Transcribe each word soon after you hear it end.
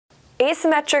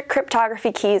Asymmetric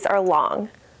cryptography keys are long,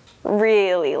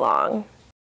 really long.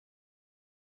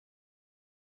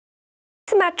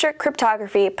 Asymmetric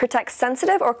cryptography protects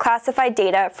sensitive or classified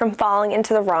data from falling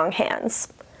into the wrong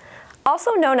hands.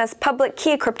 Also known as public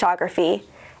key cryptography,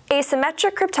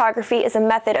 asymmetric cryptography is a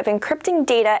method of encrypting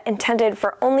data intended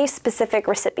for only specific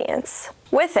recipients.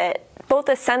 With it, both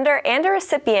a sender and a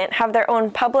recipient have their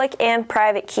own public and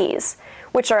private keys,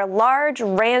 which are large,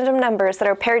 random numbers that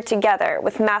are paired together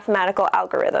with mathematical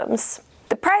algorithms.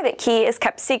 The private key is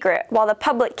kept secret, while the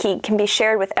public key can be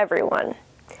shared with everyone.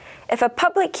 If a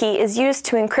public key is used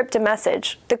to encrypt a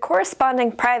message, the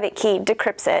corresponding private key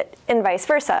decrypts it, and vice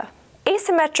versa.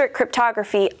 Asymmetric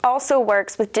cryptography also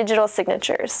works with digital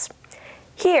signatures.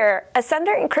 Here, a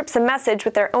sender encrypts a message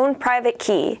with their own private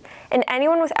key, and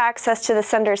anyone with access to the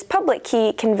sender's public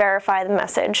key can verify the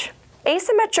message.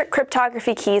 Asymmetric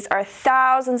cryptography keys are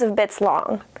thousands of bits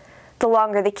long. The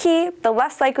longer the key, the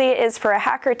less likely it is for a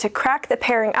hacker to crack the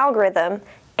pairing algorithm,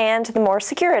 and the more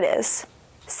secure it is.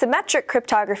 Symmetric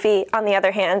cryptography, on the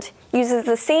other hand, uses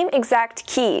the same exact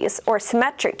keys, or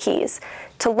symmetric keys,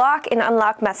 to lock and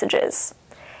unlock messages.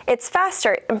 It's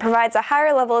faster and provides a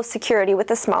higher level of security with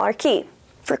a smaller key.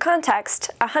 For context,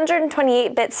 a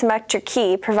 128-bit symmetric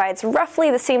key provides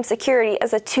roughly the same security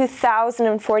as a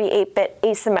 2048-bit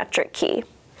asymmetric key.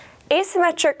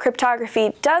 Asymmetric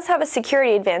cryptography does have a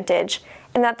security advantage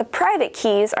in that the private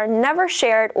keys are never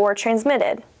shared or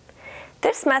transmitted.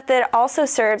 This method also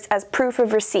serves as proof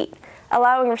of receipt,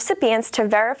 allowing recipients to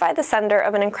verify the sender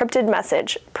of an encrypted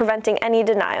message, preventing any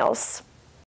denials.